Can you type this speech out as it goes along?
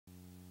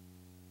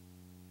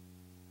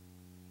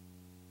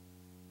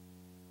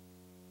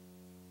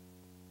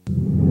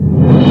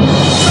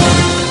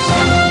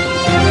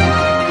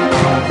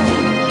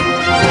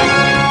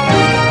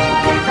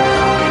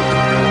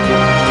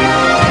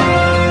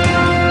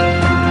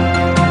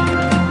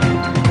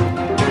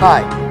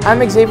Hi,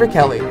 I'm Xavier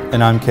Kelly.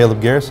 And I'm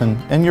Caleb Garrison,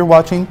 and you're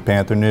watching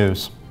Panther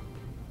News.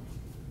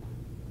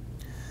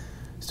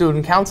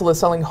 Student Council is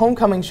selling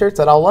homecoming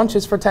shirts at all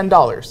lunches for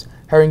 $10.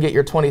 Hurry and get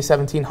your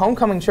 2017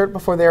 homecoming shirt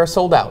before they are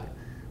sold out.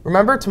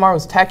 Remember,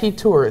 tomorrow's Tacky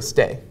Tourist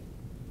Day.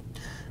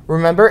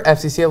 Remember,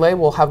 FCCLA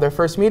will have their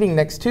first meeting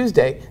next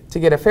Tuesday. To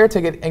get a fair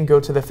ticket and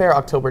go to the fair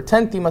October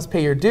 10th, you must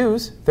pay your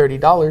dues,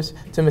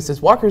 $30, to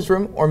Mrs. Walker's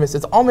room or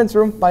Mrs. Allman's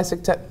room by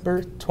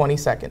September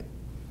 22nd.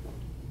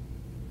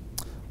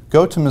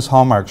 Go to Ms.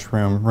 Hallmark's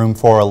room, room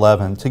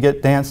 411, to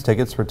get dance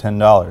tickets for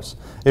 $10.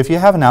 If you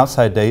have an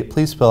outside date,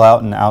 please fill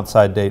out an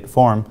outside date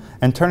form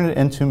and turn it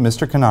into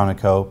Mr.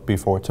 Canonico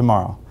before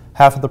tomorrow.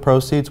 Half of the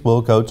proceeds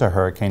will go to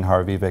Hurricane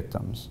Harvey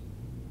victims.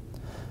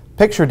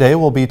 Picture Day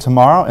will be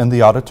tomorrow in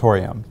the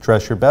auditorium.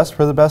 Dress your best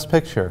for the best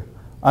picture.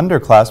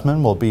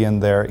 Underclassmen will be in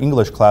their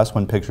English class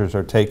when pictures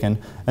are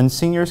taken, and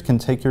seniors can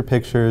take your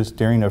pictures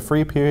during a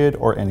free period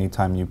or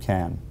anytime you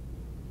can.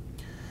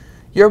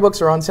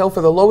 Yearbooks are on sale for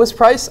the lowest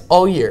price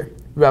all year.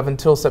 You have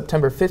until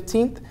September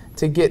 15th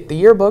to get the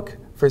yearbook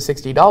for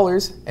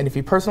 $60, and if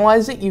you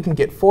personalize it, you can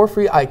get 4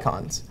 free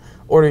icons.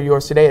 Order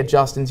yours today at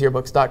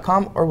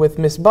JustInsYearbooks.com or with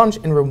Miss Bunch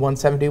in room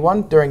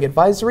 171 during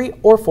advisory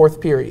or 4th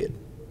period.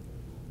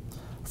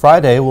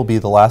 Friday will be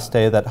the last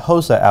day that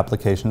HOSA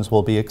applications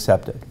will be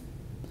accepted.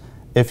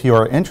 If you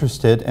are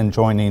interested in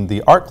joining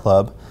the art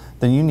club,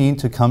 then you need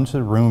to come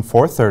to room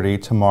 430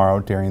 tomorrow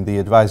during the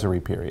advisory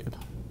period.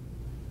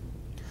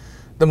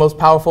 The most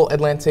powerful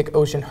Atlantic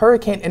Ocean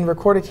hurricane in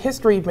recorded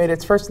history made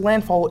its first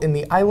landfall in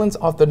the islands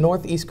off the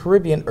northeast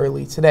Caribbean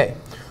early today,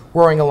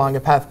 roaring along a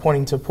path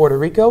pointing to Puerto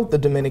Rico, the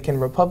Dominican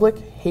Republic,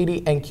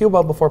 Haiti, and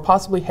Cuba before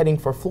possibly heading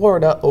for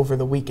Florida over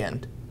the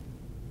weekend.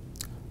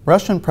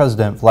 Russian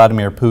President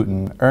Vladimir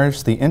Putin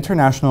urged the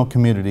international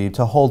community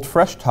to hold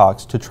fresh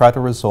talks to try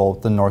to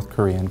resolve the North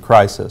Korean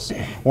crisis,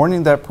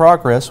 warning that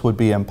progress would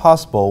be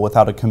impossible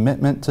without a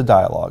commitment to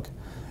dialogue.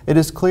 It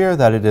is clear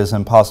that it is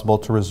impossible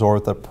to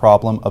resolve the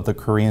problem of the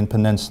Korean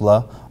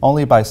peninsula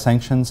only by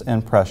sanctions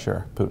and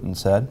pressure, Putin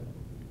said.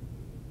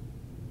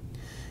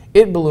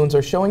 It balloons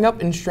are showing up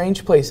in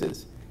strange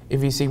places.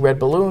 If you see red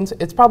balloons,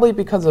 it's probably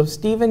because of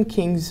Stephen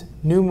King's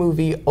new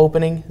movie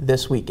opening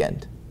this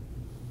weekend.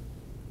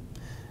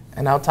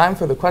 And now time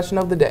for the question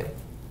of the day.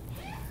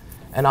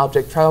 An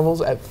object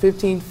travels at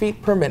 15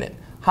 feet per minute.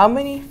 How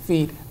many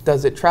feet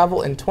does it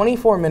travel in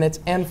 24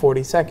 minutes and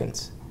 40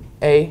 seconds?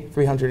 A,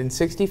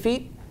 360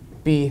 feet,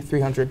 B,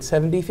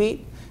 370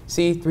 feet,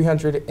 C,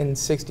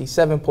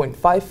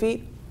 367.5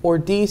 feet, or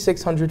D,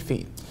 600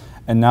 feet.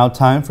 And now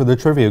time for the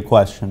trivia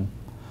question.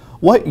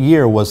 What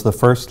year was the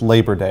first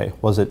Labor Day?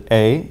 Was it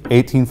A,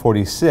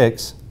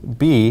 1846,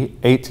 B,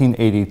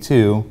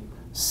 1882,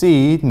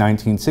 C,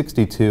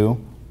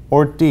 1962,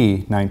 or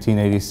D,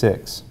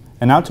 1986?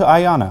 And now to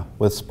Ayana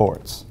with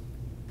sports.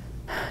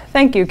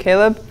 Thank you,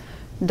 Caleb.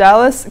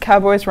 Dallas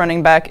Cowboys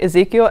running back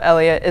Ezekiel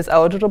Elliott is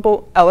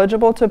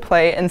eligible to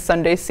play in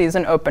Sunday's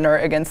season opener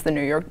against the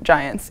New York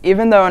Giants,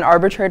 even though an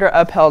arbitrator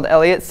upheld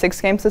Elliott's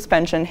 6-game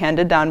suspension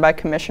handed down by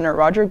Commissioner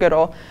Roger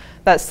Goodell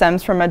that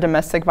stems from a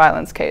domestic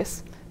violence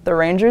case. The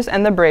Rangers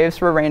and the Braves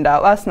were rained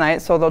out last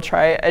night, so they'll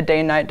try a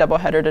day-night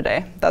doubleheader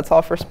today. That's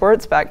all for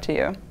sports. Back to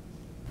you.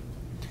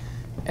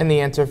 And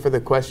the answer for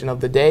the question of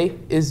the day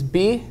is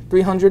B,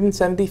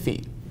 370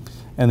 feet.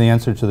 And the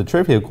answer to the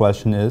trivia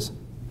question is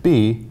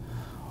B,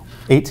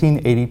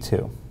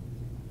 1882.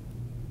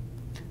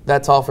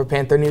 That's all for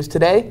Panther News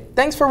today.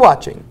 Thanks for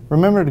watching.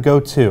 Remember to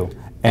go to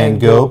and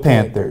go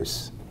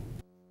Panthers.